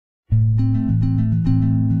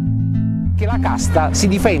la casta si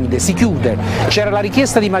difende, si chiude. C'era la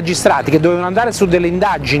richiesta di magistrati che dovevano andare su delle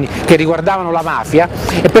indagini che riguardavano la mafia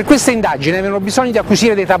e per queste indagini avevano bisogno di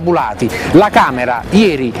acquisire dei tabulati. La Camera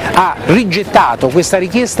ieri ha rigettato questa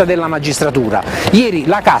richiesta della magistratura, ieri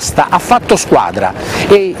la casta ha fatto squadra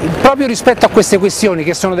e proprio rispetto a queste questioni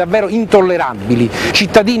che sono davvero intollerabili,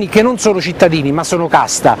 cittadini che non sono cittadini ma sono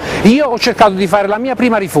casta, io ho cercato di fare la mia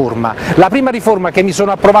prima riforma, la prima riforma che mi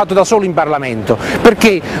sono approvato da solo in Parlamento,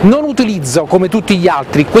 perché non utilizzo come tutti gli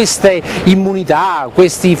altri queste immunità,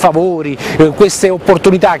 questi favori, queste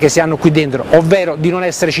opportunità che si hanno qui dentro, ovvero di non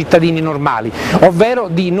essere cittadini normali, ovvero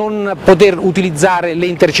di non poter utilizzare le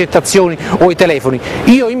intercettazioni o i telefoni.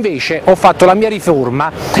 Io invece ho fatto la mia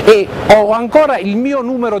riforma e ho ancora il mio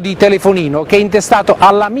numero di telefonino che è intestato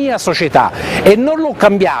alla mia società e non l'ho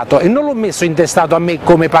cambiato e non l'ho messo intestato a me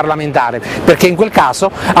come parlamentare, perché in quel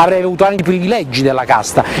caso avrei avuto anche i privilegi della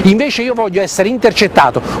casta. Invece io voglio essere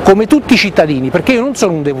intercettato come tutti i cittadini, perché io non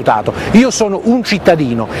sono un deputato, io sono un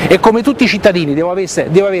cittadino e come tutti i cittadini devo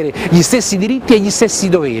avere gli stessi diritti e gli stessi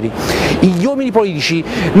doveri. Gli uomini politici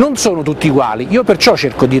non sono tutti uguali, io perciò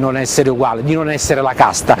cerco di non essere uguale, di non essere la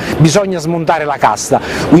casta, bisogna smontare la casta,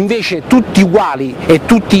 invece tutti uguali e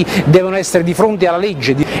tutti devono essere di fronte alla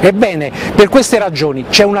legge. Ebbene, per queste ragioni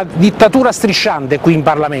c'è una dittatura strisciante qui in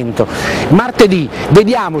Parlamento. Martedì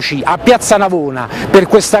vediamoci a Piazza Navona per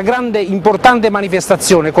questa grande importante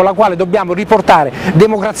manifestazione con la quale dobbiamo riportare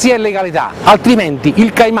democrazia e legalità, altrimenti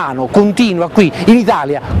il Caimano continua qui in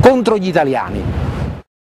Italia contro gli italiani.